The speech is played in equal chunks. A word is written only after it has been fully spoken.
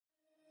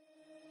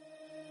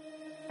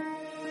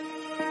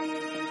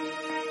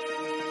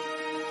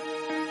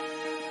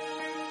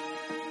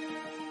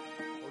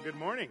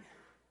morning.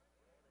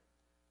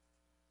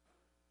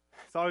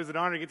 It's always an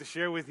honor to get to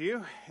share with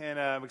you, and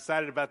I'm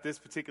excited about this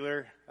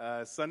particular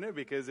Sunday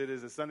because it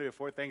is a Sunday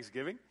before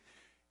Thanksgiving,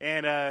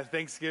 and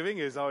Thanksgiving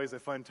is always a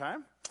fun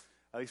time,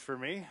 at least for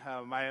me.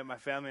 My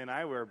family and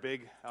I were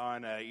big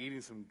on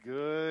eating some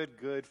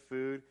good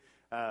food.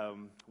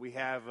 We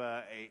have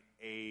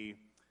there's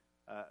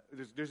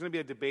going to be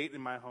a debate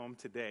in my home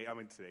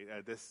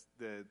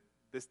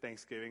this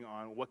Thanksgiving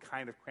on what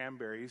kind of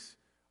cranberries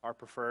are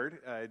preferred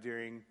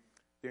during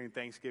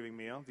Thanksgiving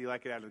meal. Do you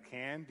like it out of the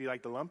can? Do you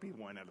like the lumpy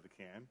one out of the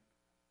can?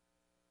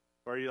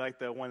 Or do you like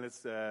the one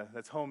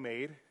that's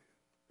homemade,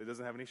 that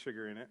doesn't have any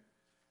sugar in it?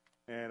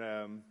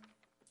 And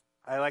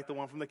I like the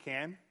one from the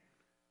can,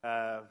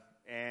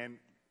 and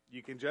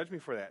you can judge me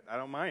for that. I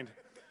don't mind.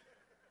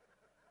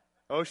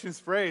 Ocean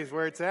Spray is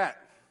where it's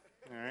at.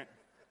 All right.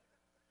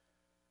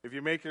 If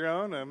you make your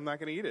own, I'm not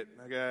going to eat it.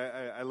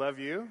 I love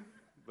you,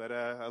 but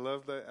I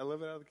love it out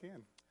of the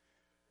can.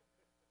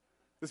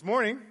 This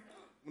morning,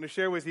 I'm going to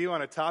share with you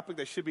on a topic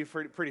that should be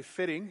pretty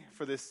fitting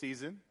for this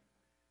season.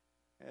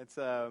 It's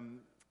on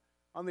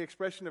the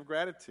expression of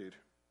gratitude.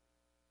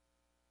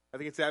 I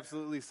think it's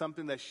absolutely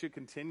something that should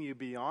continue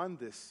beyond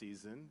this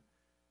season,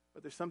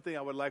 but there's something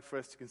I would like for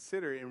us to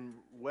consider in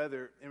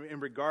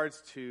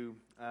regards to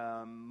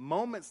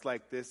moments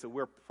like this that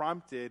we're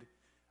prompted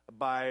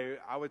by,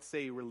 I would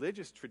say,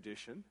 religious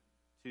tradition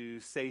to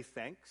say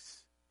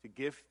thanks, to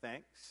give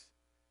thanks.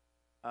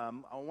 I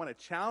want to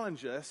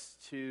challenge us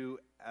to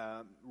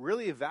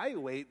really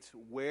evaluate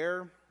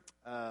whether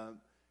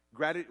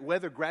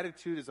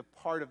gratitude is a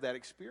part of that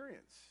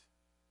experience.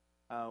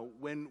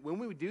 When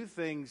we do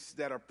things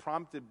that are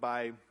prompted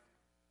by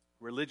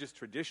religious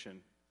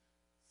tradition,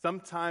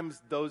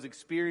 sometimes those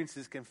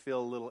experiences can feel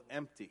a little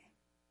empty.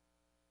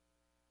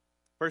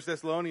 1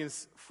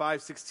 Thessalonians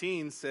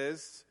 5:16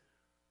 says,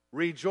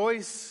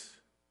 "Rejoice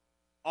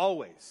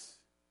always.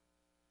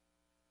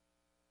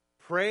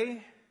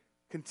 Pray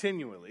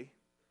continually,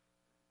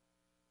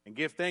 and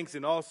give thanks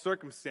in all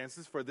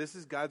circumstances, for this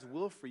is God's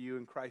will for you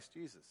in Christ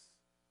Jesus."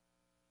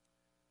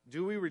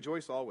 Do we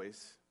rejoice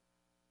always?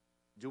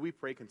 Do we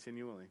pray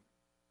continually?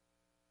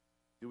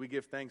 Do we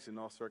give thanks in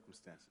all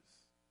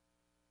circumstances?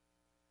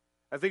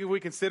 I think if we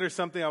consider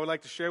something I would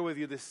like to share with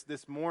you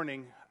this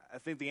morning, I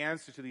think the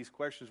answer to these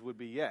questions would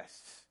be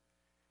yes.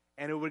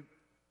 And it would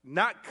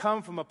not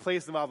come from a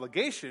place of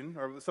obligation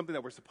or something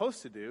that we're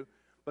supposed to do,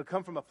 but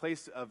come from a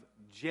place of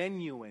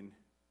genuine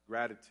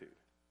gratitude.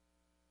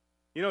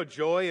 You know,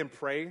 joy and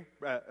prayer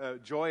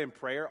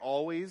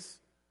always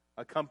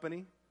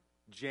accompany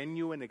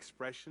genuine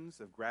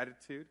expressions of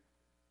gratitude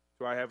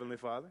to our Heavenly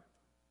Father.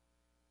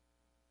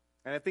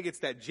 And I think it's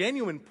that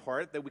genuine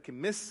part that we can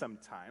miss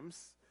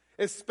sometimes,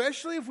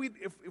 especially if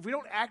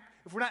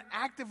we're not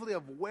actively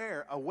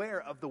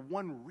aware of the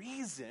one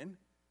reason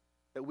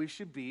that we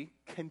should be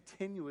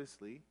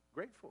continuously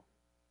grateful.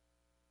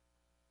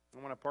 I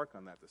want to park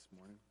on that this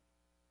morning.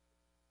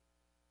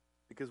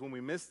 Because when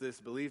we miss this,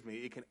 believe me,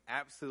 it can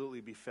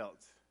absolutely be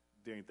felt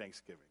during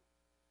Thanksgiving.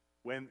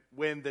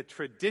 When the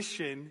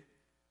tradition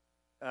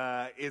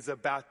is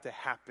about to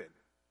happen.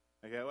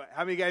 Okay,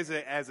 how many guys,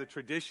 as a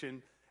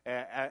tradition,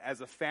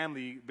 as a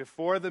family,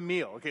 before the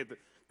meal, okay,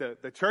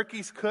 the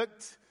turkey's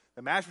cooked,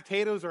 the mashed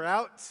potatoes are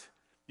out,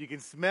 you can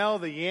smell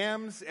the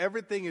yams,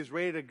 everything is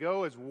ready to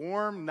go, it's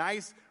warm,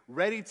 nice,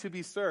 ready to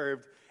be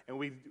served, and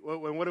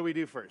what do we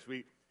do first?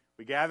 We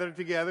gather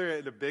together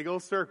in a big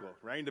old circle,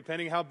 right? And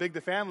depending how big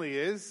the family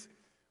is,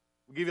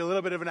 we'll give you a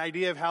little bit of an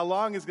idea of how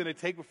long it's going to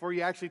take before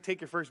you actually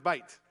take your first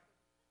bite.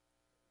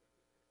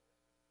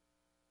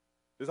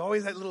 There's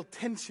always that little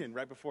tension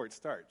right before it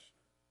starts.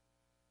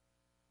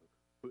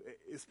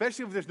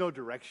 Especially if there's no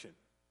direction.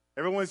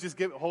 Everyone's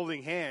just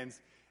holding hands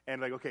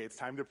and like, okay, it's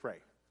time to pray.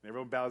 And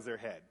everyone bows their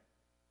head.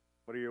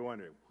 What are you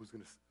wondering? Who's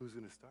going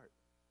to start?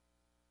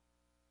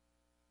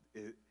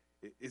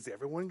 Is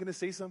everyone going to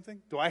say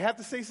something? Do I have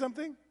to say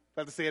something? Do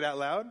I have to say it out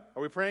loud?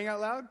 Are we praying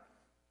out loud?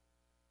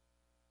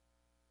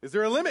 Is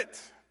there a limit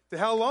to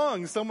how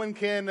long someone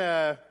can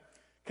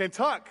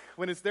talk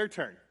when it's their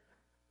turn?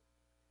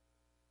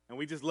 And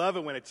we just love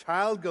it when a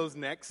child goes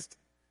next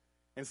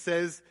and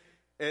says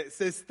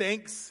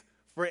thanks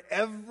for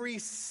every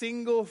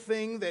single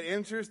thing that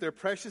enters their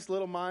precious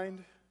little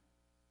mind.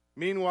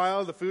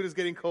 Meanwhile, the food is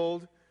getting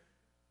cold,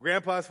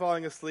 Grandpa's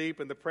falling asleep,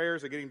 and the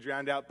prayers are getting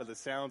drowned out by the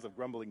sounds of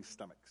grumbling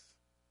stomachs.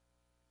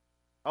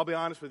 I'll be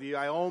honest with you,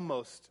 I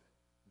almost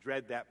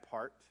dread that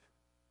part.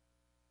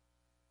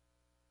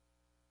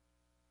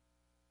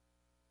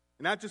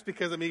 And not just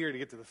because I'm eager to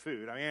get to the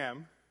food, I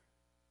am,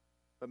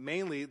 but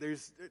mainly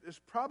there's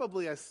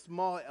probably a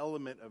small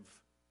element of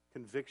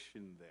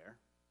conviction there.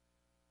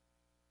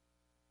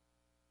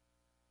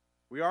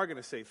 We are going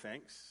to say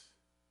thanks.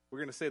 We're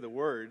going to say the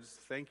words,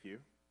 thank you.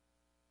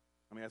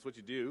 I mean, that's what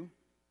you do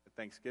at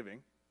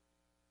Thanksgiving.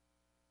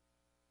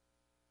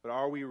 But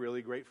are we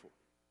really grateful?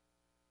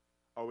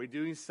 Are we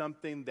doing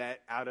something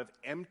that out of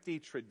empty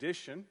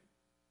tradition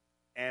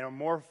and are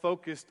more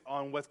focused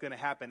on what's going to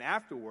happen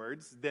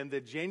afterwards than the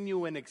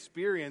genuine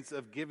experience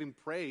of giving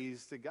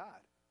praise to God?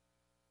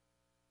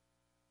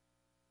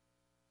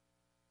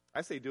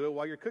 I say do it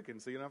while you're cooking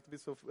so you don't have to be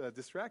so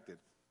distracted.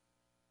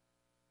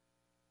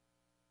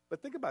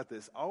 But think about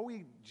this. Are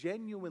we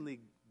genuinely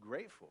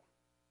grateful?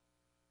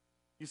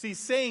 You see,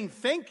 saying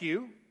thank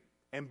you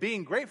and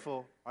being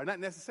grateful are not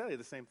necessarily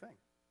the same thing.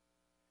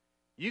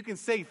 You can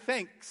say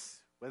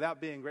thanks without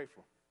being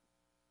grateful.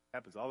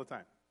 Happens all the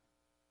time.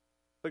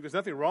 Like there's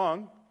nothing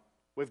wrong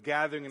with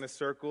gathering in a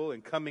circle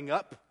and coming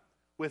up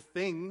with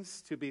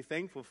things to be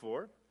thankful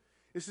for.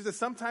 It's just that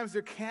sometimes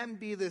there can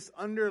be this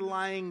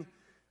underlying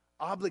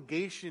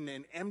obligation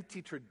and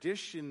empty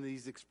tradition in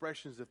these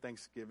expressions of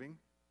thanksgiving.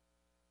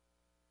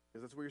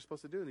 Because that's what you're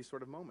supposed to do in these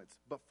sort of moments.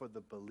 But for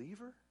the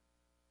believer,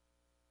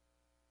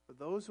 for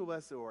those of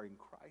us who are in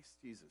Christ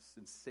Jesus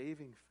in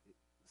saving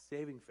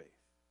faith,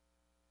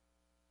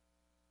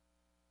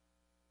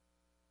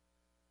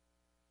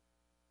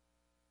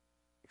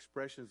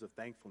 expressions of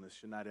thankfulness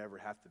should not ever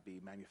have to be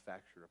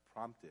manufactured or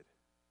prompted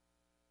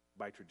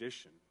by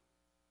tradition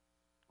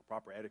or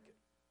proper etiquette.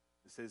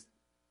 It says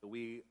that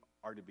we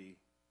are to be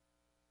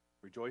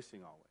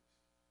rejoicing always,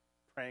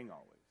 praying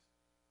always,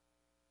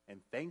 and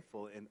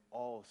thankful in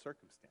all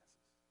circumstances.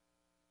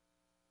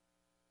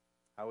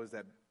 How is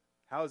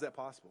that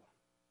possible?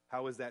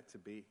 How is that to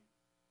be?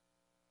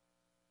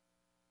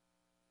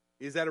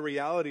 Is that a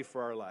reality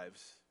for our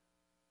lives?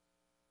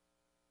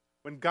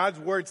 When God's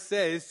word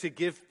says to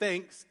give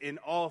thanks in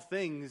all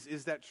things,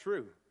 is that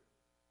true?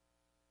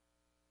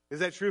 Is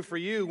that true for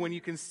you when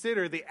you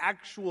consider the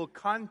actual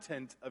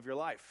content of your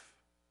life?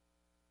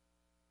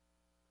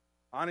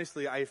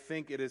 Honestly, I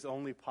think it is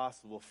only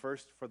possible,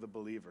 first, for the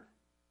believer.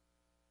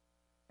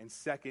 And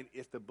second,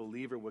 if the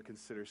believer would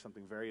consider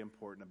something very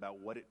important about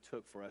what it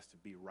took for us to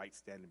be right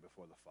standing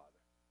before the Father.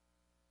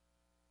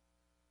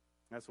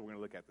 That's what we're going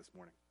to look at this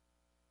morning.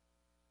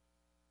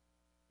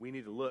 We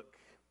need to look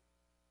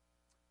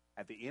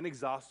at the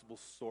inexhaustible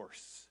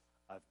source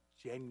of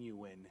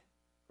genuine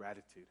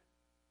gratitude.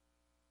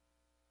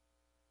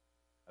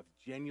 Of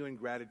genuine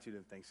gratitude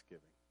and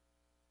thanksgiving.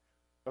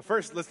 But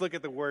first, let's look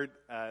at the word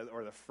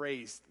or the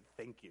phrase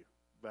thank you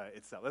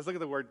itself. Let's look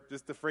at the word,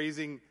 just the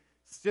phrasing,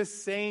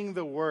 just saying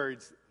the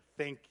words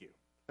thank you.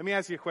 Let me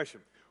ask you a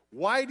question.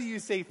 Why do you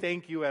say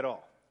thank you at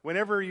all?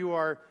 Whenever you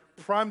are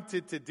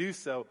prompted to do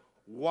so,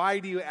 why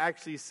do you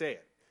actually say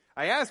it?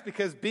 I ask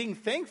because being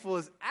thankful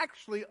is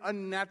actually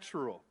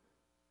unnatural.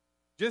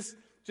 Just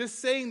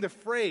saying the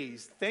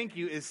phrase thank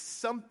you is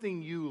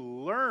something you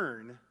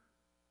learn.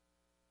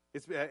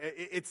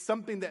 It's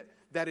something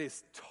that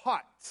is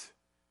taught.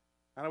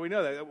 How do we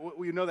know that?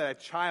 We know that a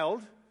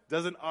child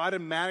doesn't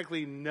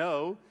automatically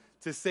know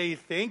to say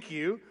thank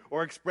you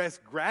or express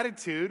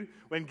gratitude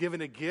when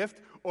given a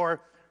gift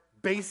or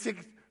basic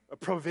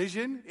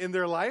provision in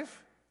their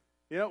life.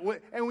 You know,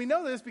 and we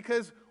know this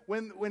because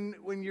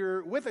when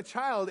you're with a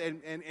child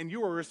and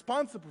you are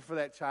responsible for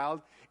that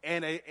child,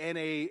 and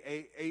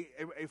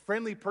a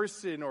friendly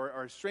person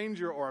or a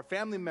stranger or a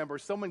family member,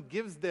 someone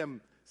gives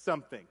them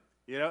something,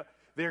 you know,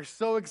 they're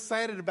so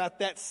excited about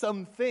that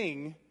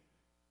something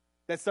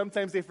that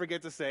sometimes they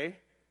forget to say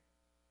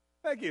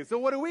thank you. So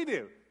what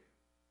do?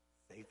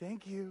 Say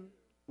thank you.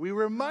 We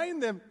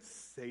remind them,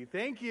 say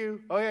thank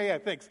you. Oh, yeah,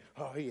 thanks.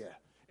 Oh, yeah.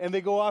 And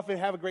they go off and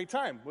have a great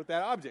time with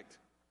that object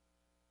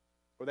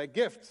or that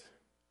gift.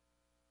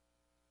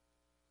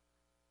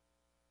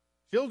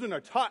 Children are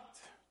taught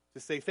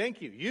to say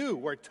thank you. You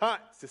were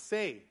taught to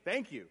say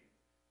thank you.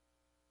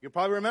 You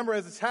probably remember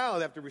as a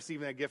child after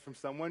receiving that gift from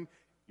someone,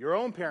 your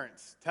own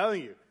parents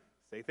telling you,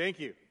 say thank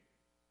you.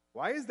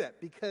 Why is that?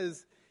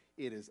 Because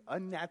it is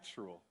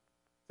unnatural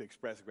to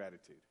express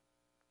gratitude.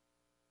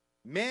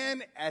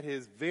 Man at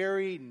his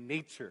very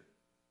nature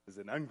is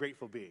an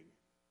ungrateful being.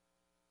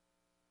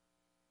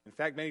 In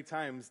fact, many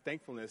times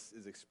thankfulness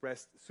is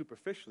expressed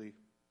superficially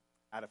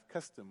out of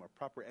custom or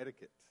proper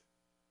etiquette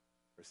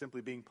or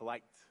simply being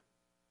polite.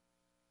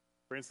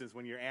 For instance,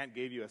 when your aunt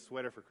gave you a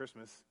sweater for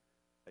Christmas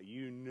that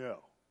you know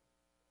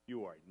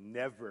you are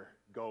never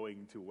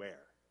going to wear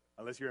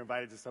unless you're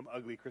invited to some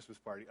ugly Christmas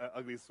party,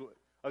 ugly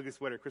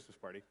sweater Christmas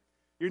party,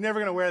 you're never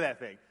going to wear that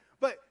thing.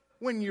 But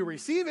when you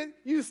receive it,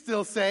 you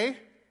still say,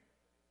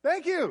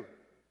 thank you.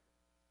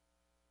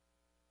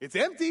 It's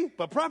empty,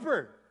 but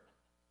proper.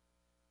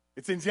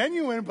 It's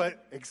ingenuine,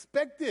 but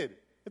expected.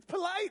 It's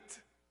polite.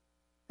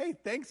 Hey,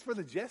 thanks for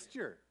the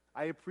gesture.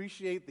 I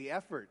appreciate the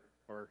effort,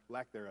 or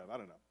lack thereof. I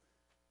don't know.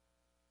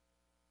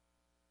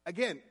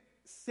 Again,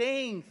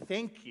 saying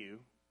thank you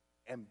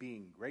and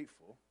being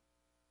grateful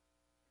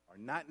are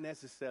not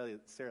necessarily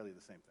the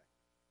same thing.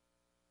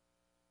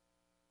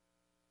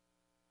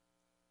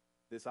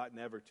 This ought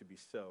never to be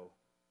so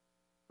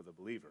for the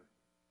believer.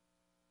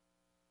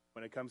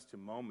 When it comes to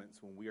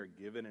moments when we are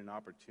given an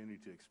opportunity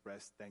to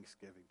express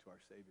thanksgiving to our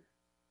Savior.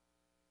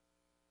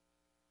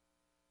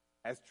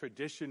 As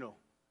traditional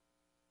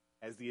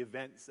as the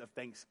events of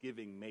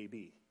Thanksgiving may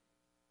be,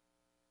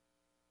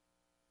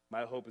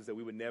 my hope is that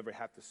we would never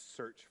have to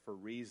search for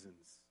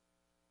reasons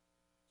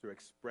to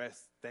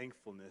express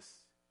thankfulness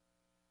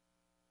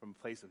from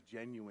a place of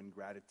genuine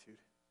gratitude.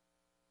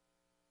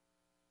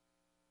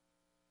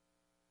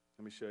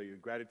 Let me show you.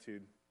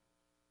 Gratitude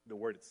the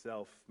word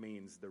itself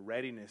means the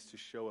readiness to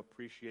show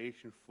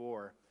appreciation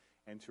for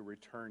and to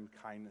return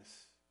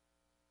kindness.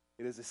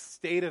 It is a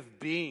state of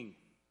being.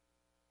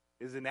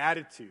 It is an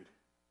attitude.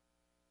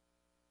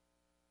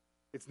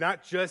 It's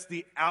not just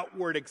the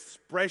outward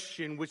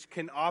expression, which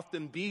can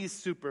often be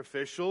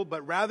superficial,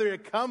 but rather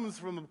it comes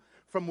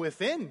from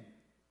within.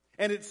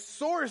 And it's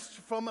sourced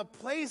from a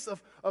place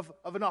of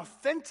an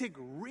authentic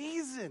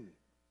reason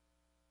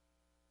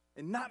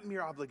and not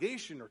mere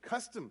obligation or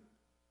custom.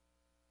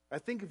 I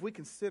think if we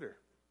consider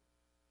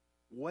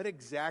what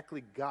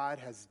exactly God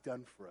has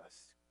done for us,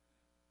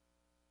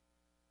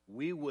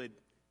 we would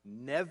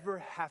never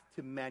have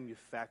to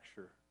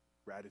manufacture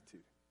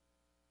gratitude.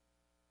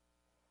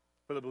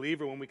 For the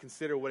believer, when we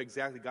consider what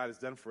exactly God has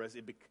done for us,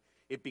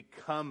 it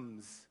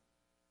becomes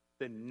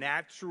the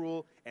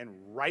natural and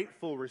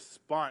rightful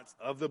response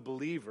of the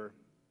believer,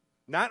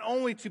 not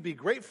only to be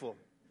grateful,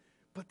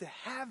 but to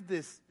have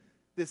this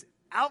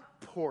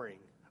outpouring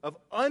of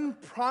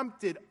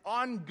unprompted,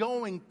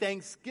 ongoing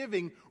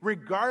thanksgiving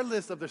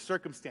regardless of the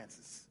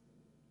circumstances.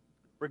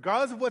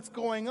 Regardless of what's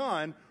going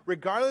on,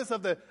 regardless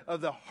of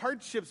the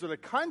hardships or the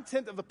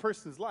content of the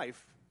person's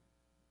life,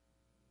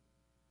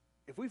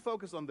 if we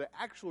focus on the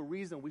actual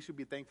reason we should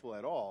be thankful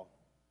at all,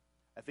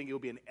 I think it will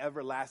be an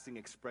everlasting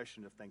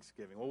expression of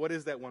thanksgiving. Well, what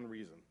is that one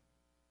reason?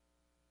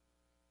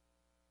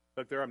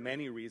 Look, there are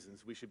many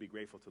reasons we should be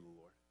grateful to the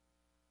Lord.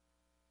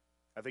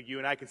 I think you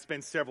and I can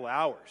spend several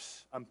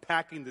hours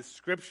unpacking the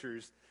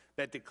scriptures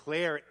that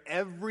declare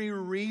every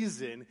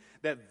reason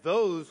that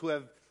those who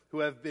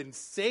have been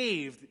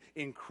saved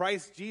in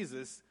Christ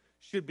Jesus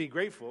should be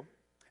grateful.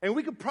 And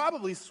we could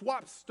probably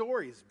swap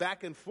stories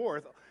back and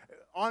forth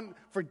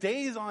for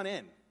days on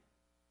end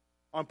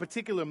on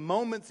particular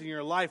moments in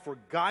your life where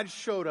God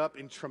showed up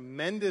in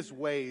tremendous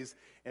ways,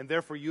 and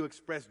therefore you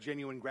express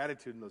genuine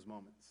gratitude in those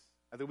moments.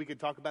 I think we could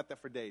talk about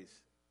that for days.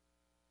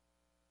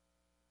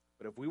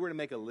 But if we were to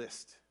make a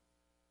list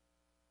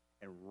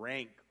and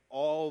rank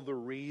all the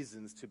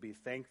reasons to be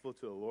thankful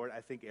to the Lord,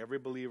 I think every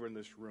believer in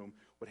this room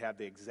would have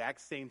the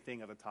exact same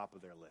thing at the top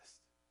of their list.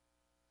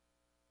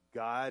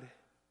 God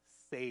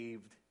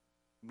saved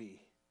me.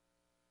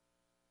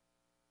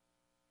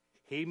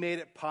 He made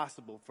it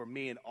possible for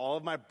me in all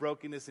of my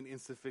brokenness and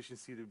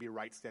insufficiency to be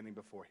right standing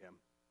before him.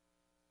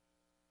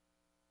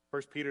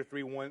 1 Peter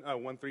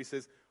 1:3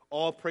 says,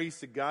 all praise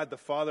to God, the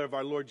Father of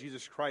our Lord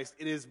Jesus Christ.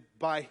 It is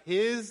by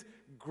his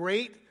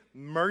great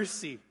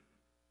mercy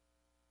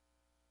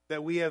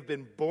that we have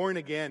been born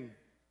again,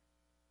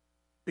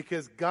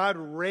 because God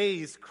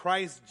raised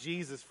Christ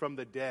Jesus from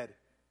the dead.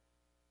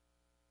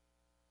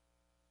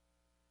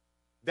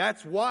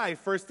 That's why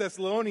 1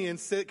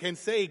 Thessalonians can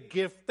say,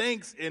 give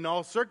thanks in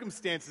all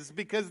circumstances,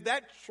 because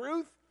that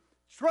truth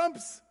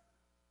trumps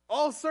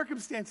all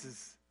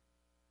circumstances.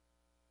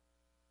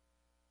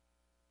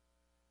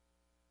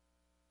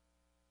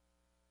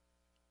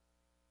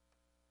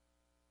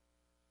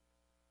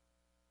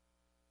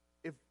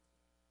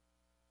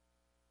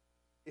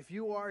 If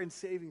you are in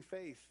saving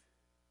faith,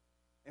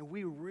 and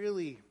we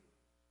really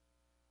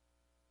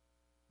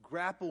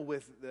grapple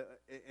with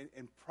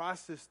and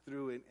process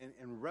through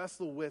and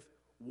wrestle with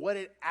what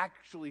it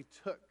actually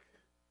took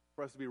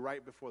for us to be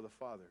right before the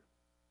Father,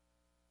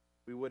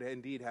 we would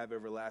indeed have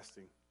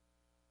everlasting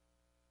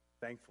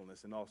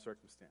thankfulness in all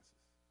circumstances.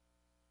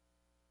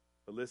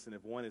 But listen,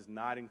 if one is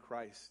not in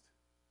Christ,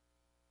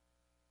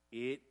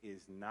 it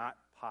is not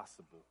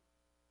possible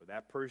for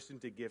that person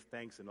to give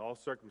thanks in all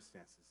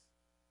circumstances,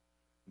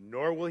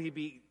 nor will he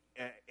be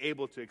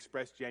able to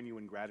express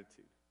genuine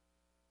gratitude.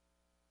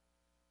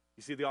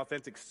 You see, the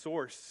authentic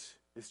source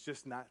is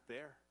just not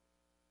there.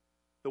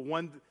 The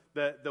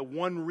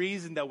one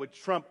reason that would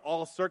trump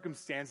all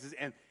circumstances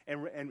and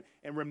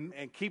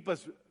keep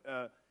us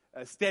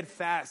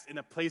steadfast in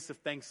a place of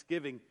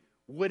thanksgiving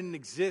wouldn't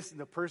exist in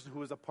the person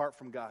who is apart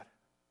from God.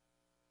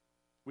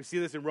 We see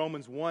this in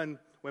Romans 1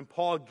 when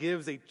Paul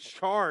gives a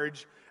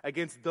charge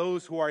against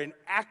those who are in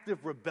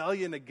active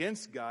rebellion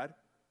against God,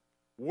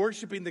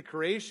 worshiping the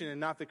creation and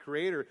not the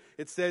Creator.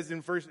 It says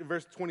in verse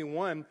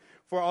 21,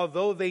 for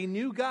although they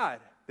knew God,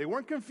 they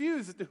weren't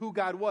confused as to who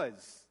God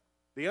was.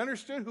 They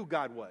understood who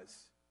God was.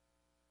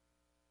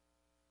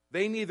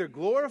 They neither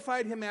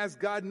glorified him as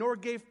God nor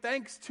gave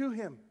thanks to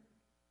him.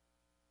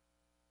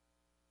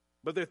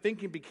 But their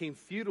thinking became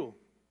futile,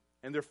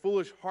 and their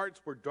foolish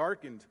hearts were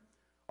darkened.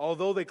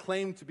 Although they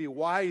claimed to be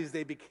wise,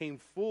 they became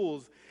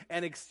fools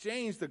and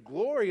exchanged the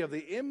glory of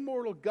the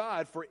immortal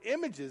God for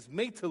images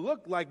made to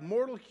look like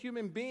mortal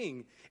human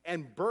beings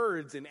and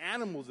birds and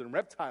animals and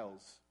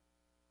reptiles.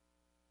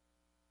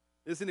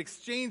 It's an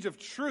exchange of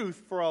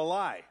truth for a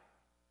lie.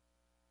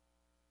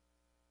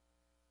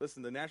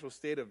 Listen, the natural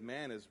state of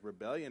man is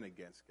rebellion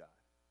against God.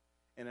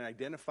 And an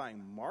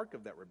identifying mark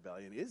of that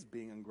rebellion is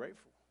being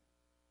ungrateful.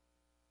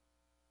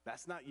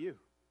 That's not you.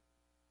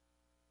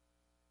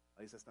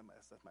 At least that's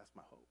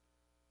my hope.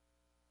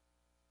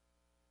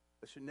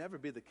 That should never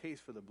be the case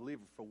for the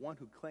believer, for one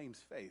who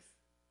claims faith.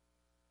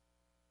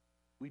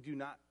 We do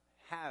not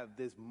have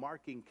this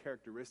marking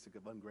characteristic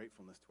of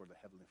ungratefulness toward the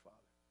Heavenly Father.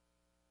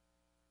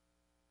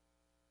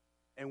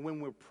 And when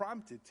we're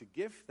prompted to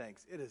give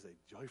thanks, it is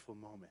a joyful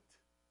moment.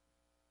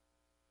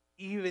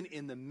 Even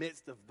in the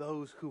midst of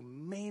those who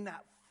may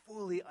not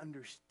fully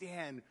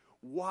understand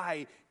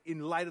why,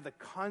 in light of the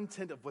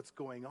content of what's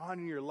going on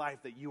in your life,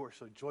 that you are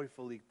so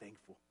joyfully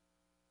thankful.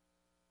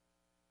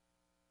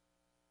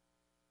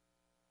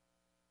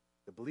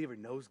 The believer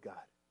knows God.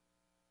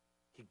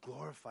 He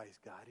glorifies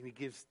God, and he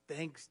gives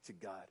thanks to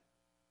God.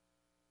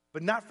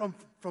 But not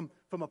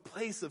from a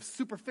place of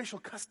superficial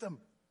custom,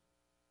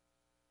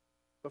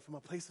 but from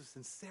a place of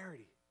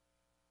sincerity.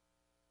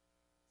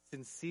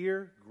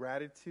 Sincere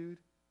gratitude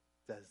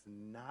does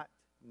not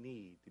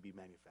need to be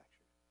manufactured.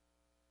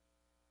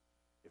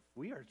 If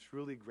we are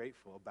truly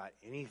grateful about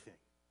anything,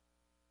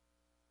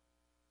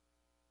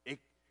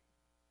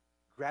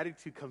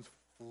 gratitude comes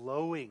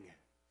flowing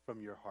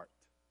from your heart.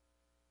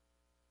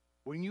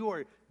 When you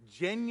are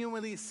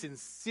genuinely,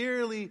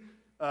 sincerely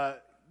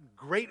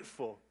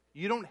grateful,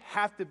 you don't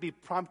have to be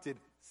prompted,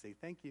 say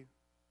thank you.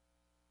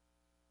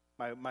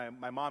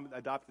 My mom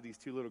adopted these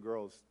two little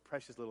girls,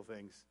 precious little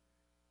things.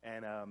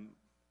 And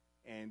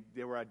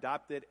they were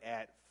adopted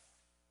at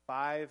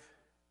 5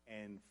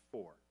 and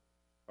 4.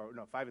 Or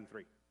no, 5 and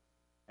 3.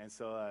 And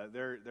so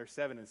they're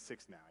 7 and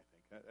 6 now, I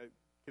think.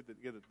 I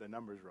get the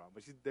numbers wrong.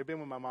 But they've been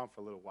with my mom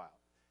for a little while.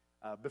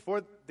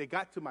 Before they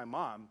got to my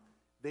mom,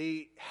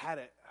 they had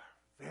a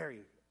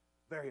very,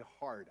 very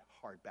hard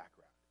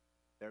background.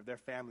 Their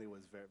family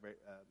was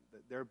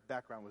their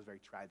background was very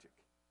tragic.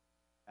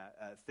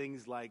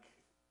 Things like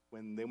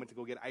when they went to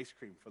go get ice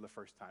cream for the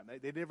first time.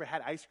 They never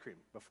had ice cream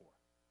before.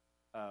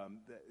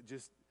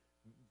 Just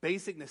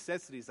basic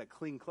necessities like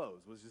clean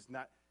clothes was just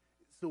not.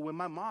 So when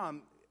my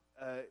mom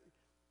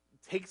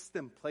takes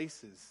them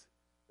places,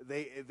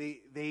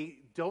 they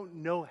don't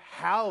know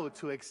how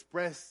to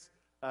express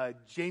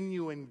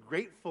genuine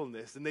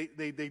gratefulness, and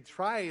they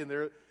try in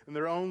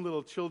their own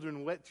little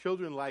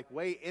children-like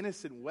way,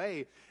 innocent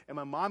way, and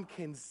my mom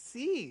can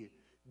see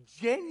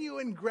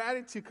genuine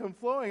gratitude come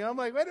flowing. I'm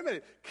like, wait a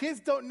minute, kids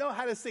don't know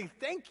how to say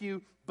thank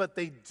you, but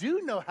they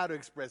do know how to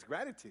express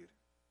gratitude.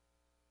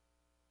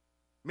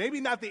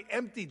 Maybe not the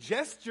empty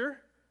gesture,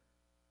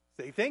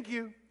 say thank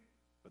you,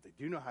 but they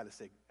do know how to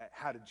say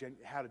how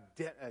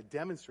to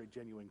demonstrate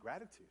genuine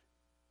gratitude.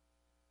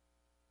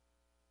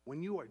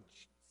 When you are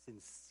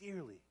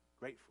sincerely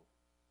grateful,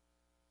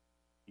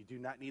 you do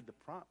not need the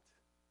prompt.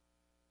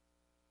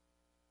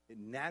 It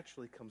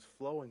naturally comes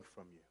flowing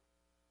from you.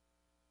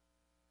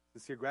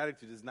 Sincere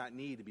gratitude does not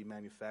need to be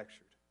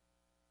manufactured.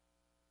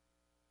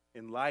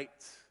 In light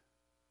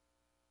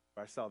of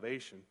our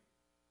salvation,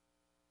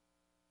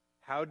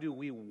 how do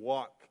we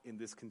walk in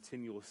this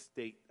continual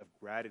state of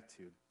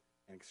gratitude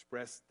and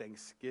express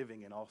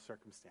thanksgiving in all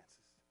circumstances?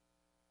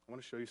 I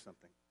want to show you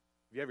something.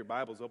 If you have your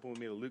Bibles, open with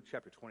me to Luke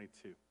chapter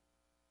 22.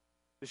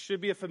 This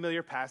should be a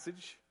familiar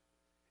passage.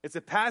 It's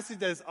a passage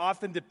that is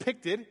often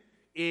depicted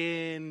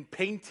in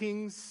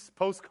paintings,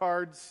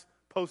 postcards,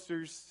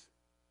 posters.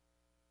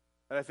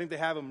 And I think they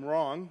have them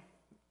wrong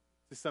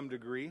to some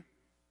degree.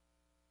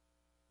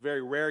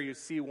 Very rare you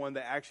see one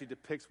that actually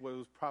depicts what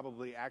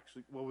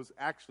was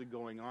actually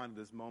going on in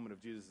this moment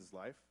of Jesus'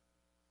 life.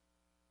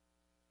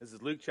 This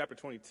is Luke chapter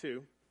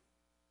 22.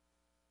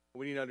 What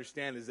we need to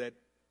understand is that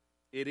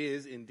it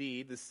is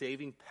indeed the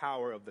saving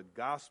power of the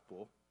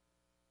gospel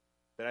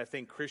that I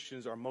think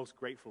Christians are most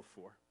grateful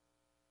for.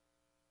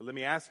 But let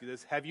me ask you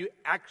this. Have you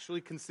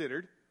actually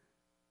considered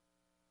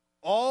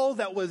all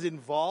that was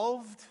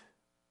involved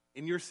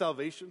in your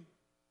salvation?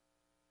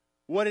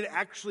 What it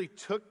actually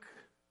took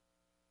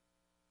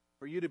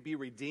for you to be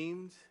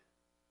redeemed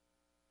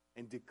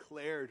and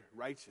declared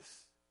righteous,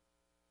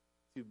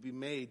 to be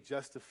made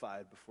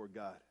justified before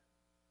God?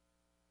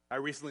 I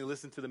recently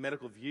listened to the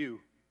medical view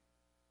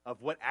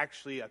of what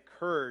actually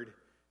occurred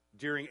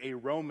during a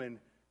Roman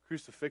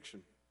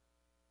crucifixion.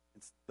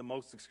 It's the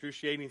most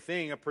excruciating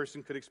thing a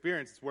person could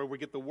experience. It's where we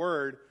get the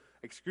word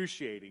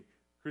excruciating,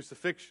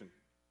 crucifixion.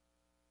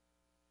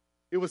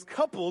 It was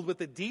coupled with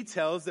the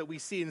details that we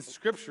see in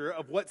Scripture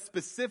of what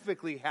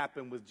specifically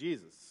happened with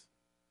Jesus.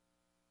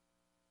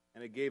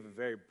 And it gave a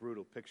very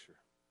brutal picture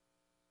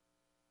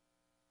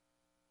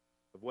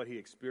of what he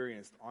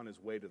experienced on his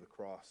way to the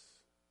cross.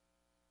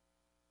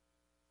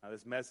 Now,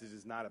 this message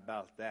is not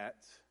about that.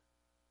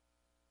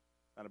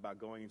 It's not about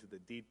going into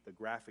the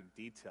graphic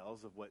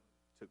details of what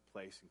took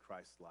place in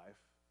Christ's life.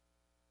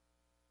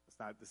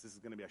 This is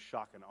going to be a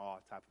shock and awe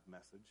type of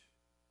message.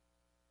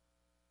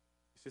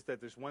 It's just that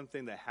there's one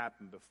thing that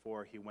happened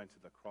before he went to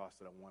the cross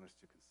that I want us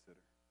to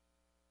consider.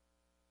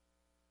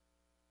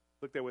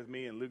 Look there with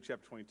me in Luke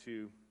chapter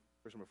 22,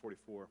 verse number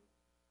 44.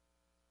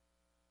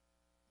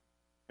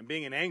 And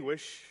being in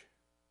anguish,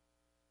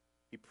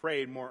 he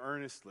prayed more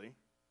earnestly,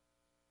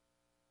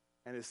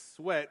 and his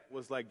sweat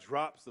was like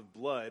drops of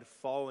blood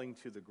falling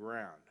to the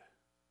ground.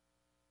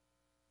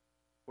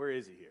 Where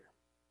is he here?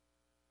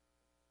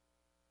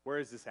 Where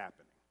is this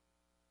happening?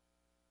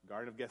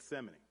 Garden of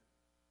Gethsemane.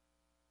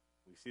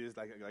 We see this,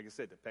 like I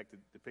said,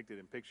 depicted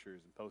in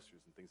pictures and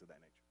posters and things of that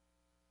nature.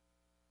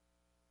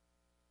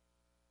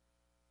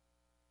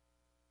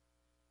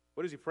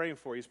 What is he praying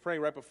for? He's praying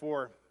right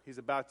before he's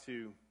about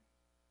to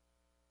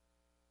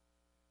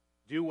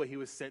do what he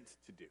was sent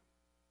to do.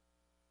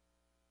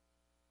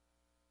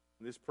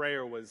 And this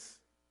prayer was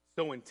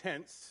so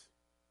intense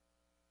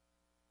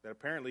that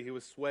apparently he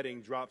was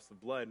sweating drops of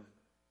blood,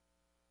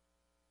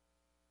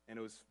 and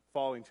it was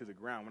falling to the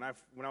ground.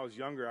 When I was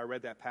younger, I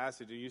read that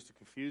passage. It used to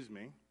confuse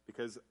me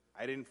because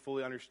I didn't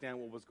fully understand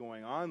what was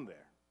going on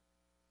there.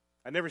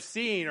 I'd never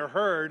seen or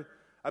heard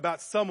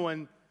about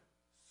someone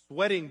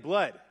sweating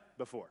blood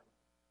before.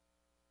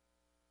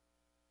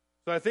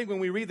 So I think when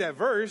we read that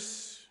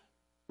verse,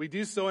 we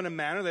do so in a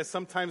manner that's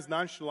sometimes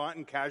nonchalant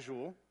and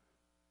casual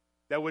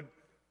that would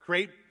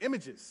create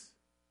images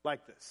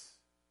like this.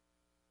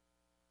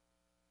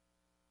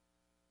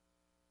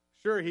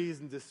 Sure, he's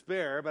in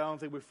despair, but I don't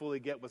think we fully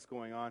get what's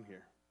going on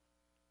here.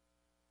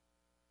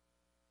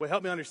 What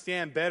helped me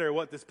understand better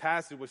what this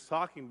passage was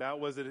talking about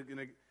was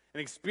an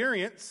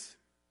experience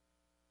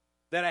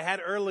that I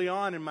had early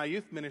on in my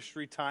youth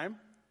ministry time.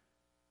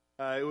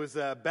 It was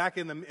back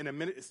in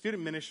a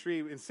student ministry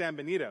in San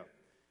Benito.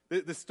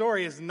 The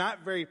story is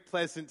not very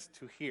pleasant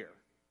to hear,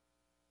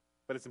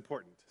 but it's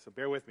important, so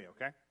bear with me,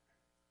 okay?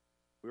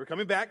 We were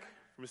coming back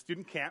from a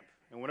student camp,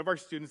 and one of our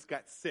students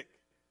got sick.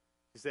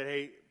 He said,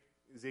 "Hey,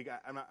 Zeke,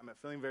 I'm not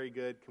feeling very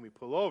good. Can we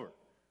pull over?"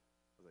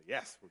 I was like,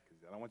 "Yes,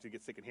 because I don't want you to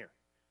get sick in here."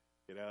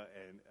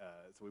 And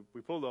so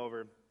we pulled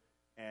over,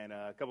 and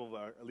a couple of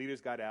our leaders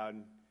got out,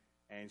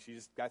 and she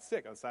just got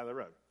sick on the side of the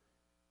road.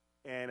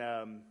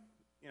 And,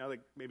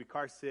 like maybe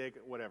car sick,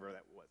 whatever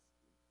that was.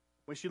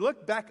 When she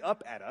looked back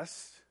up at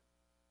us,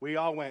 we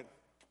all went,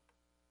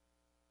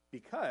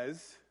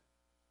 because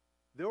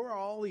there were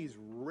all these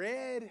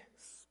red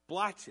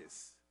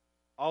splotches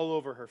all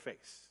over her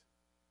face.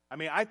 I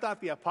mean, I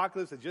thought the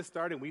apocalypse had just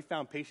started and we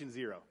found patient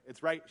zero.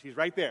 It's right. She's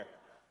right there.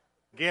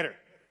 Get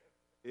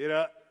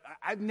her.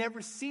 I've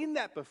never seen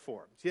that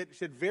before. She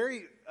had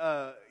very,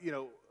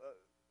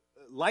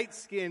 light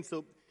skin,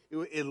 so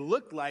it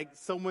looked like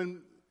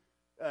someone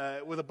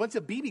with a bunch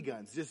of BB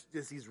guns, just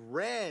these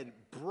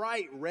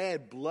bright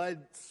red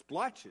blood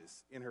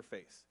splotches in her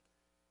face.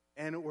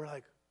 And we're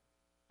like,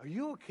 "Are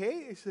you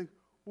okay?" And she's like,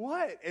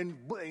 "What?"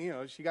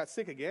 And, she got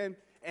sick again,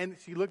 and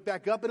she looked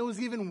back up, and it was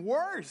even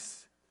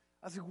worse.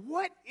 I was like,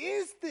 "What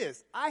is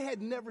this?" I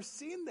had never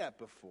seen that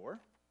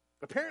before.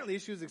 Apparently,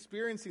 she was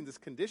experiencing this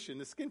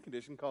skin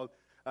condition called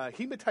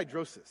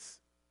hematidrosis.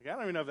 I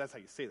don't even know if that's how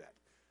you say that.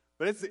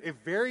 But it's a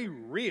very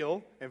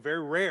real and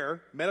very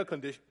rare medical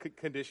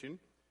condition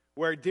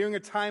where during a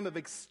time of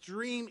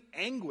extreme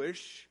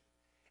anguish,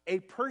 a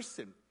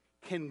person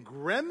can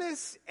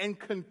grimace and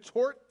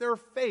contort their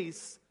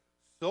face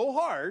so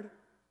hard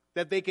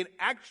that they can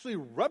actually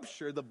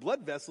rupture the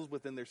blood vessels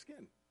within their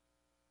skin.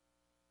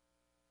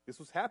 This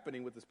was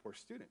happening with this poor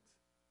student.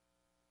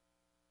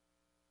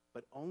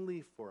 But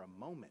only for a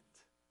moment.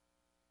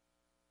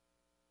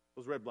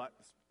 Those red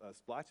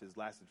splotches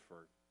lasted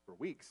for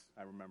weeks,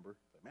 I remember.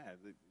 Like,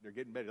 man, they're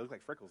getting better. They look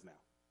like freckles now.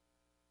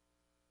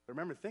 But I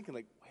remember thinking,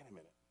 wait a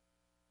minute.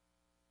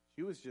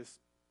 She was just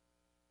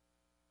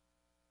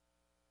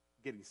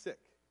getting sick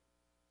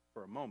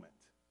for a moment.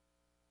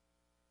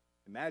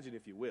 Imagine,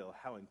 if you will,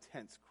 how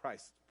intense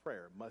Christ's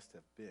prayer must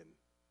have been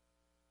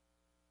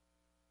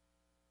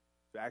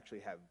to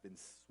actually have been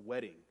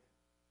sweating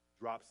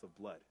drops of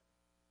blood.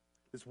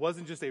 This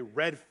wasn't just a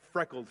red,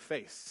 freckled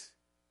face.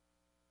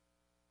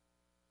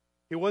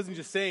 He wasn't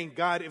just saying,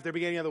 "God, if there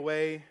be any other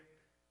way,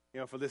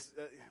 for this,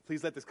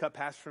 please let this cup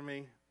pass from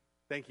me.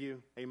 Thank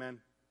you.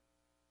 Amen."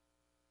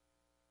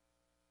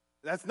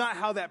 That's not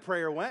how that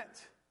prayer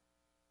went.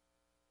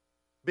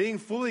 Being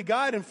fully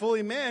God and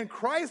fully man,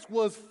 Christ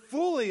was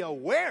fully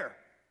aware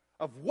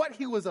of what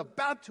he was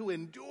about to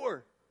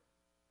endure.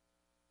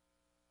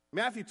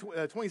 Matthew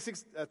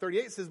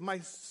 26:38 says, "My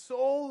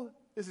soul,"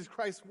 this is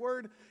Christ's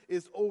word,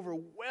 "is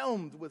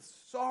overwhelmed with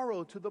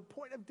sorrow to the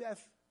point of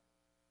death."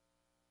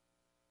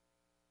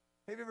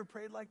 Have you ever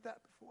prayed like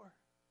that before?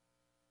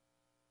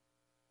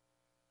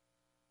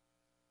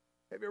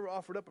 Have you ever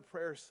offered up a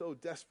prayer so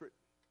desperate,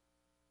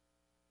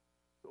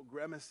 so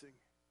grimacing,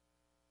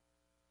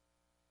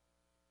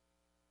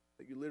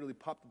 that you literally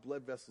pop the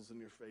blood vessels in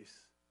your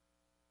face?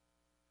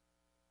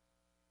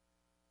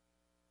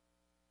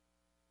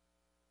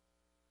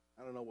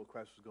 I don't know what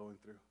Christ was going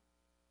through.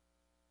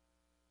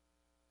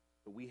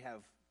 But we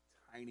have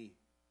tiny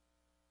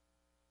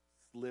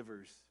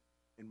slivers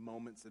in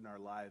moments in our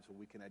lives where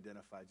we can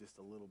identify just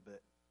a little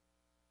bit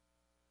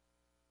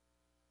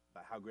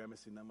about how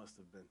grimacing that must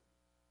have been.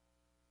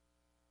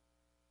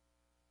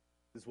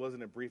 This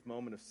wasn't a brief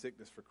moment of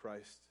sickness for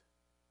Christ.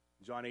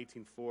 John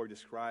 18:4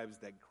 describes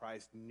that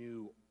Christ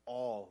knew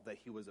all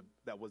that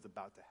was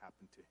about to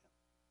happen to him.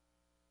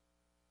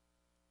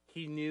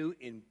 He knew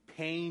in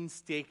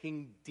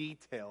painstaking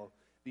detail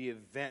the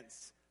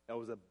events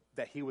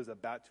that he was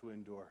about to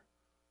endure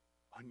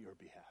on your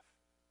behalf.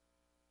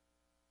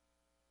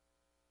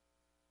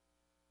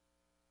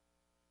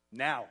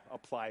 Now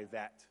apply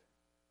that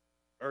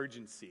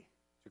urgency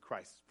to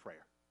Christ's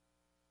prayer.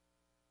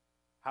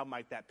 How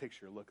might that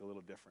picture look a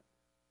little different?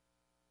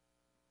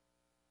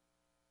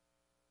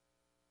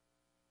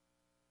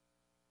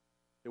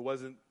 It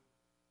wasn't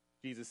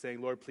Jesus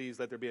saying, Lord, please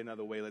let there be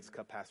another way. Let's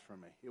cut past from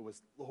me. It was,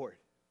 Lord,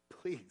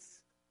 please,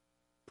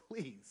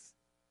 please.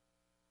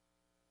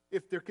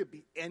 If there could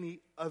be any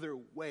other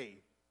way,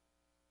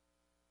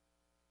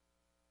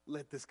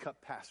 let this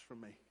cup pass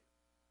from me.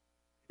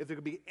 If there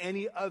could be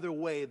any other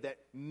way that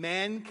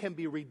man can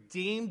be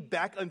redeemed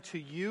back unto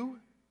you,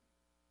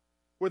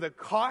 where the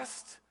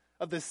cost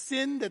of the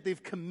sin that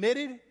they've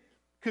committed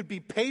could be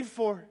paid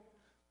for,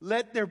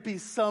 let there be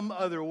some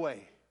other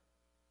way.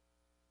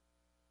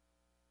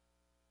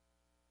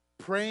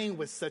 Praying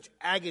with such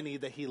agony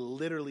that he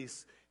literally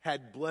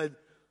had blood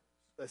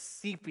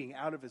seeping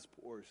out of his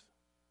pores.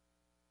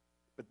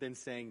 But then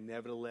saying,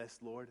 nevertheless,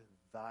 Lord,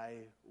 thy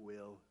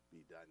will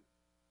be done.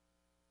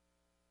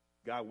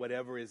 God,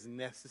 whatever is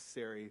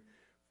necessary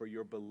for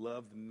your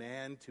beloved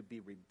man to be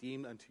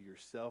redeemed unto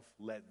yourself,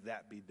 let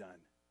that be done.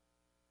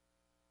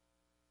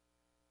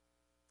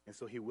 And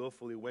so he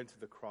willfully went to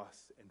the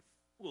cross and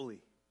fully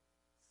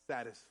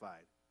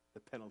satisfied the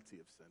penalty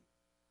of sin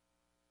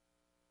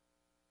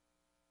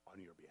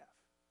on your behalf.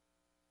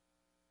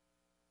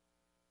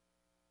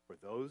 For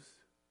those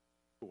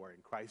who are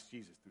in Christ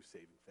Jesus through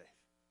saving faith.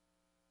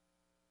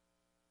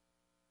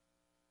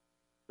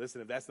 Listen,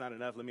 if that's not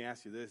enough, let me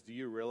ask you this. Do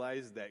you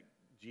realize that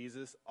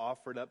Jesus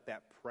offered up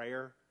that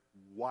prayer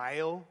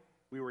while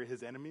we were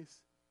his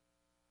enemies?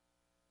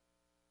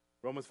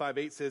 Romans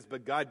 5:8 says,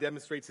 but God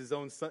demonstrates his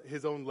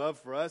own love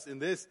for us in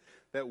this,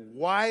 that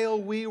while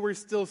we were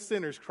still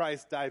sinners,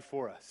 Christ died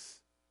for us.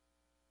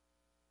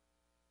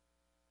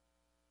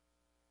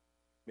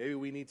 Maybe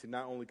we need to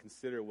not only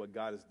consider what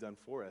God has done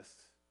for us,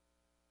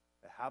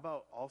 but how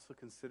about also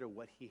consider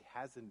what he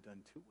hasn't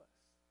done to us?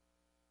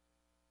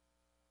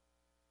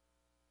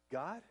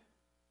 God,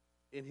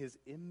 in his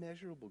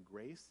immeasurable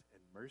grace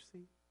and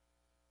mercy,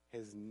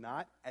 has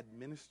not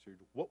administered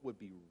what would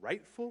be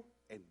rightful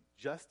and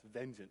just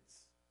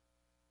vengeance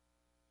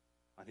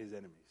on his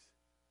enemies.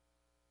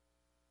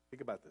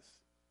 Think about this.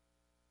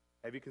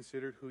 Have you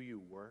considered who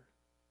you were,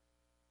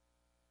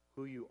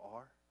 who you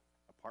are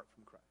apart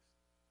from Christ?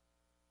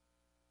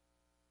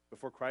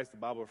 Before Christ, the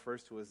Bible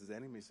refers to us as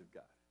enemies of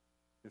God.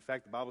 In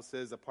fact, the Bible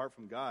says apart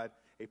from God,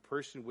 a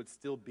person would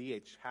still be a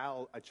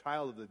child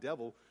of the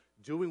devil,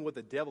 doing what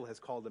the devil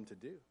has called them to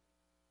do.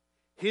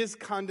 His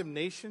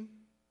condemnation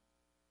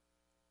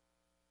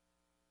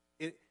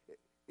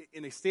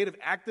in a state of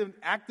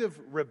active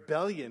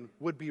rebellion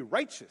would be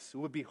righteous, it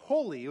would be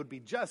holy, it would be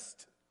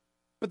just.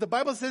 But the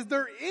Bible says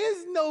there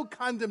is no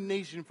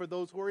condemnation for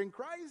those who are in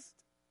Christ.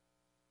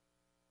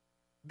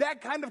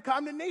 That kind of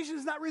condemnation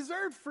is not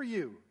reserved for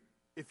you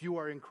if you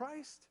are in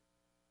Christ.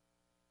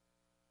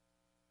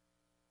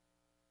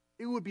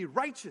 It would be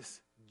righteous,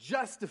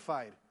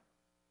 justified,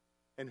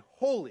 and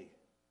holy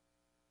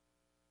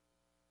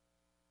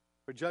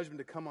for judgment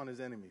to come on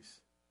his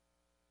enemies.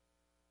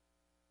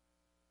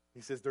 He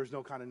says there's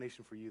no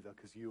condemnation for you, though,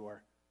 because you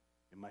are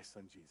in my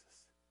son Jesus.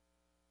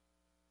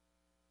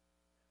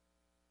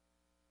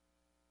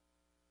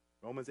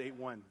 Romans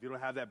 8:1. If you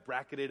don't have that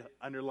bracketed,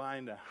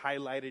 underlined,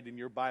 highlighted in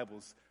your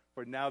Bibles,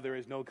 for now there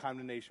is no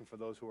condemnation for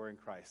those who are in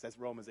Christ. That's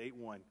Romans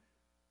 8:1.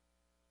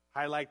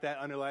 Highlight that,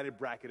 underline it,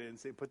 bracket it, and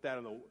say, put that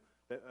on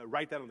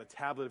write that on the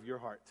tablet of your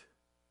heart.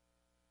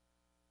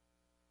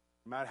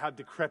 No matter how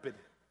decrepit,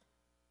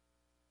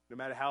 no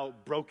matter how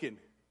broken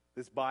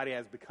this body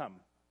has become,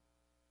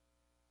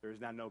 there is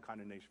now no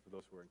condemnation for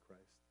those who are in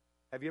Christ.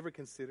 Have you ever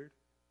considered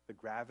the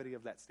gravity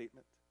of that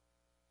statement?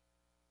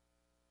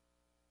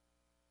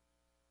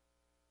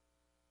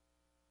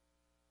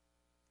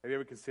 Have you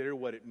ever considered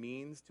what it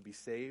means to be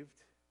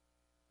saved?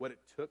 What it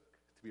took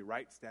to be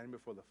right standing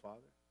before the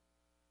Father?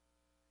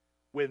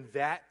 When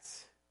that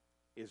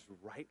is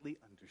rightly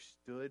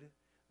understood,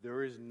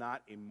 there is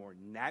not a more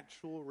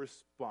natural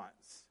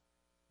response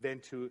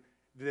than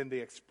the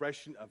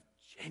expression of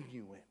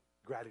genuine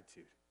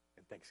gratitude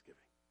and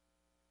thanksgiving.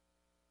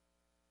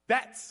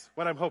 That's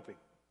what I'm hoping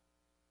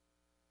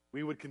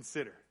we would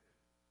consider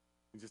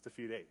in just a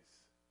few days.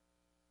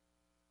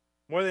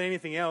 More than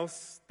anything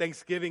else,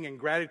 thanksgiving and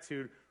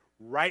gratitude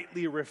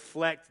rightly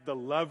reflect the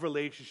love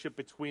relationship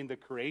between the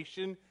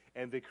creation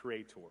and the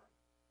Creator.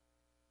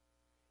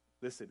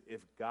 Listen, if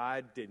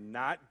God did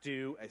not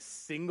do a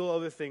single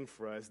other thing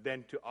for us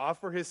than to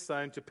offer his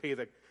Son to pay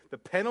the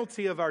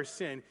penalty of our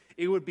sin,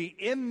 it would be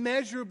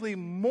immeasurably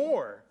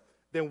more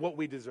than what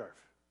we deserve.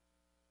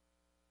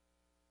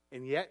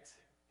 And yet,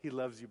 he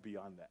loves you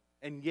beyond that.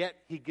 And yet,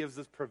 he gives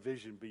us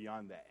provision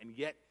beyond that. And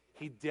yet,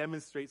 he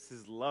demonstrates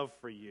his love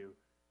for you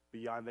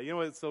beyond that. You know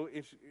what's so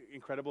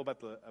incredible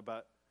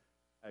about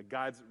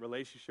God's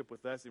relationship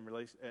with us in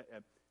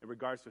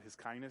regards to his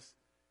kindness?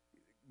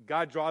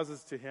 God draws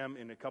us to him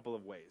in a couple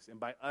of ways. And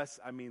by us,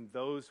 I mean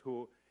those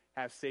who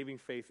have saving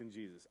faith in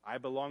Jesus. I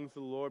belong to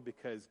the Lord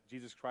because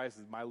Jesus Christ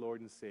is my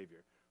Lord and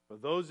Savior. For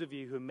those of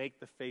you who make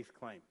the faith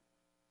claim,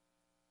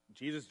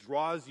 Jesus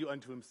draws you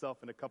unto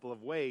himself in a couple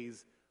of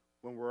ways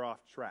when we're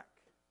off track.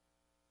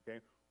 Okay,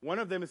 one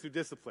of them is through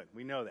discipline.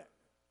 We know that.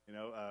 You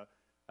know,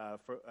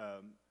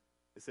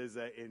 it says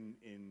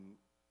in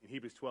in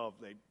Hebrews 12,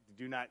 they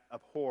do not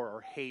abhor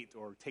or hate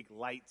or take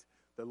light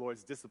the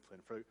Lord's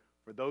discipline.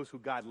 For those who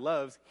God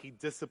loves, he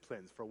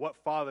disciplines. For what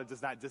father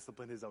does not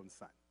discipline his own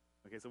son?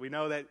 Okay, so we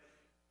know that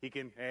he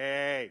can,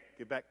 hey,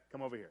 get back,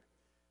 come over here.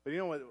 But you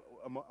know what,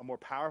 a more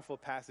powerful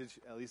passage,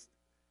 at least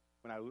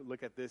when I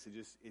look at this,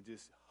 it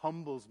just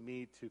humbles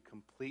me to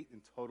complete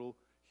and total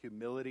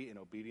humility and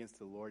obedience to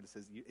the Lord. It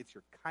says, it's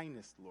your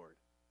kindness, Lord,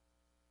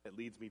 that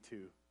leads me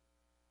to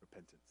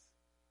repentance.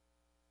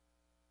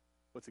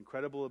 What's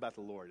incredible about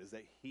the Lord is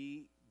that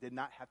he did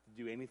not have to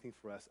do anything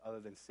for us other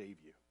than save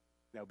you.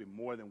 That would be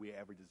more than we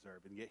ever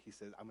deserve. And yet he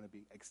says, I'm going to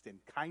extend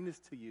kindness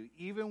to you,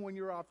 even when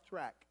you're off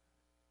track,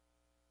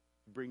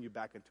 to bring you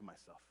back into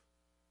myself.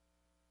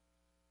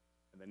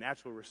 And the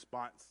natural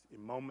response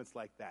in moments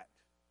like that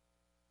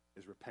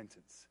is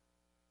repentance.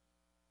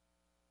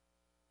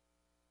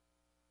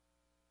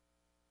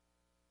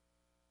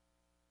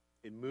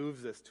 It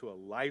moves us to a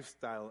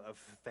lifestyle of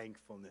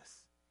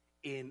thankfulness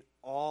in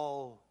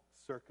all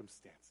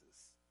circumstances.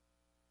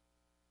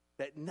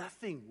 That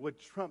nothing would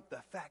trump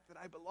the fact that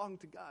I belong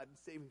to God in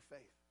saving faith.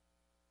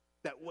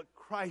 That what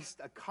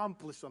Christ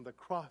accomplished on the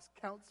cross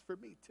counts for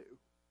me too.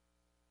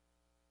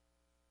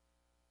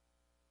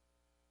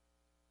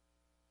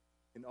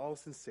 In all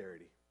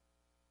sincerity,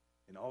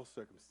 in all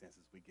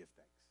circumstances, we give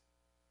thanks.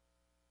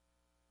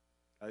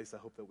 At least I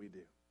hope that we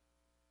do.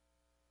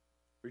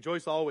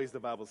 Rejoice always, the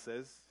Bible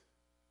says.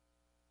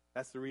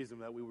 That's the reason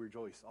that we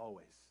rejoice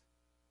always.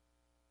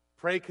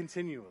 Pray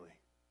continually.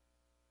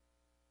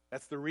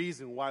 That's the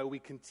reason why we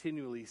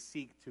continually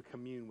seek to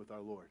commune with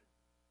our Lord.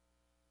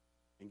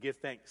 And give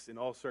thanks in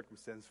all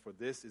circumstances, for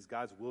this is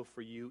God's will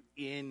for you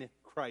in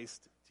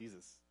Christ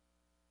Jesus.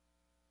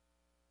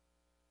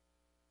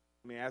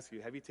 Let me ask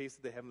you, have you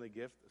tasted the heavenly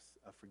gift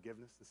of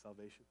forgiveness and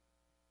salvation?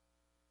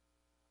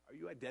 Are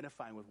you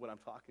identifying with what I'm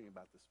talking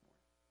about this morning?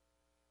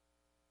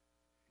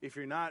 If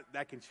you're not,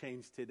 that can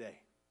change today.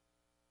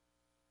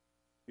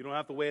 You don't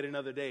have to wait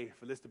another day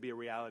for this to be a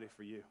reality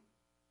for you.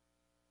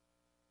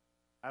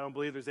 I don't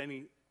believe there's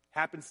any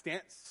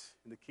happenstance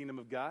in the kingdom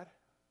of God.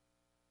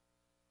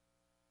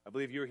 I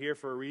believe you're here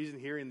for a reason,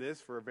 hearing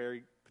this for a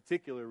very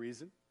particular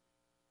reason.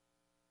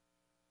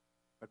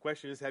 My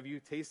question is, have you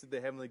tasted the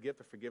heavenly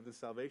gift of forgiveness and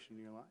salvation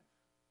in your life?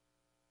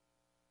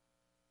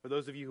 For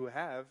those of you who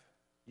have,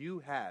 you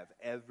have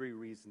every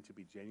reason to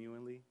be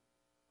genuinely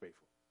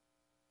grateful.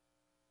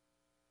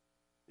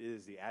 It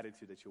is the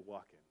attitude that you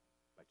walk in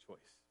by choice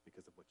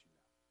because of what you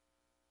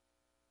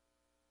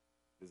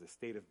know. It is a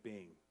state of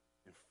being.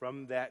 And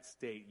from that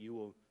state, you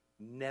will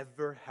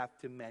never have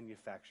to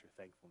manufacture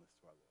thankfulness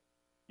to our Lord.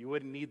 You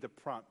wouldn't need the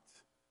prompt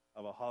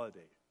of a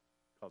holiday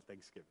called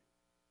Thanksgiving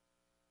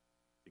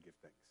to give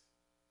thanks.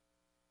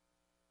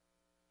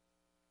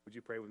 Would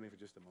you pray with me for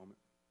just a moment?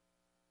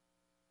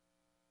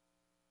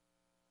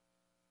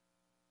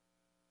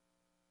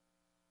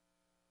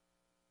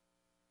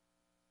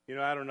 You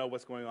know, I don't know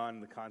what's going on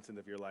in the content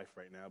of your life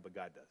right now, but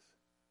God does.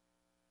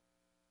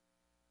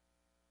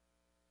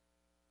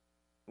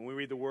 When we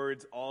read the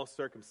words, all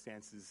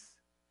circumstances,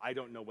 I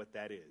don't know what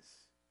that is.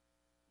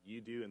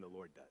 You do, and the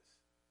Lord does.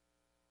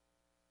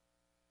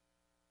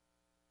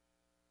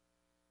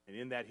 And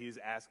in that, he's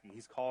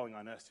calling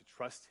on us to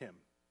trust him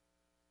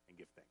and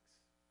give thanks.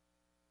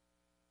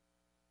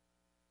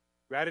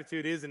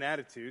 Gratitude is an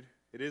attitude.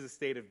 It is a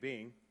state of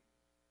being.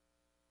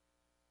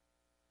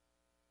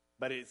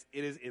 But it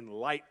is in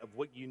light of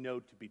what you know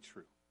to be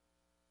true.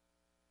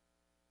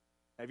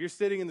 Now, if you're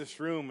sitting in this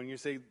room and you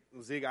say,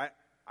 Zig,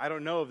 I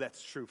don't know if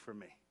that's true for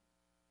me,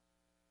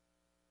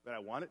 but I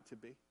want it to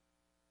be.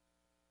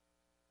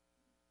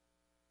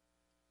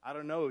 I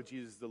don't know if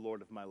Jesus is the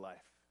Lord of my life,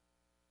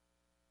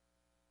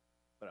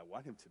 but I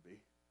want him to be.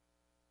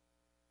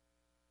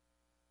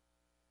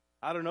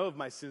 I don't know if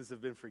my sins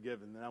have been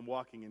forgiven and I'm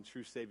walking in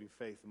true saving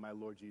faith in my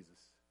Lord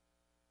Jesus,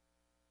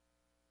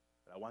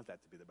 but I want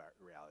that to be the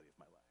reality of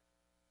my life.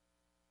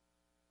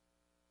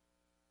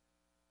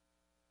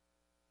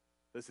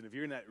 Listen, if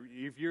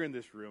you're in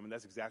this room and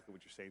that's exactly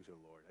what you're saying to the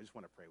Lord, I just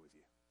want to pray with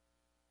you.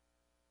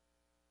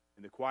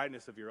 In the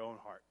quietness of your own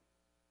heart,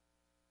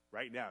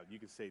 right now, you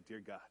can say,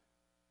 Dear God,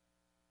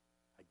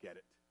 I get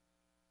it.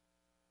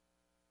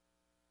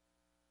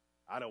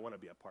 I don't want to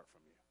be apart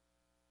from you.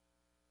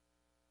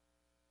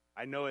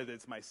 I know that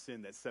it's my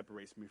sin that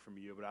separates me from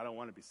you, but I don't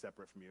want to be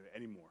separate from you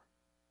anymore.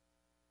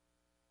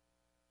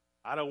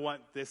 I don't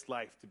want this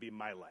life to be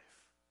my life.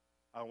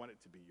 I want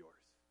it to be yours.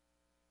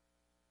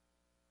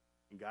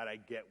 And God, I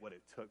get what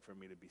it took for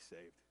me to be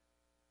saved.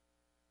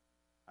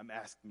 I'm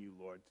asking you,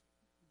 Lord,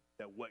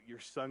 that what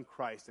your son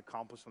Christ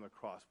accomplished on the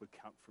cross would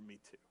count for me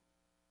too.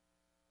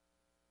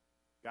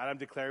 God, I'm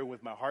declaring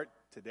with my heart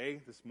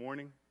today, this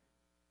morning,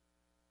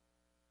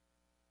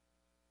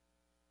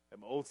 that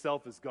my old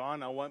self is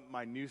gone. I want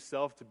my new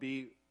self to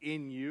be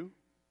in you.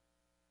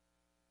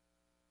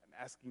 I'm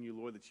asking you,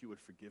 Lord, that you would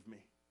forgive me.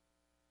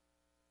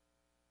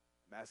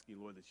 I'm asking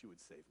you, Lord, that you would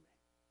save me.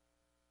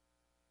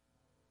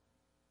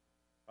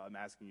 I'm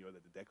asking you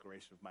that the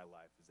declaration of my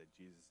life is that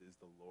Jesus is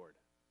the Lord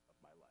of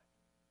my life,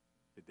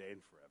 today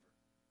and forever.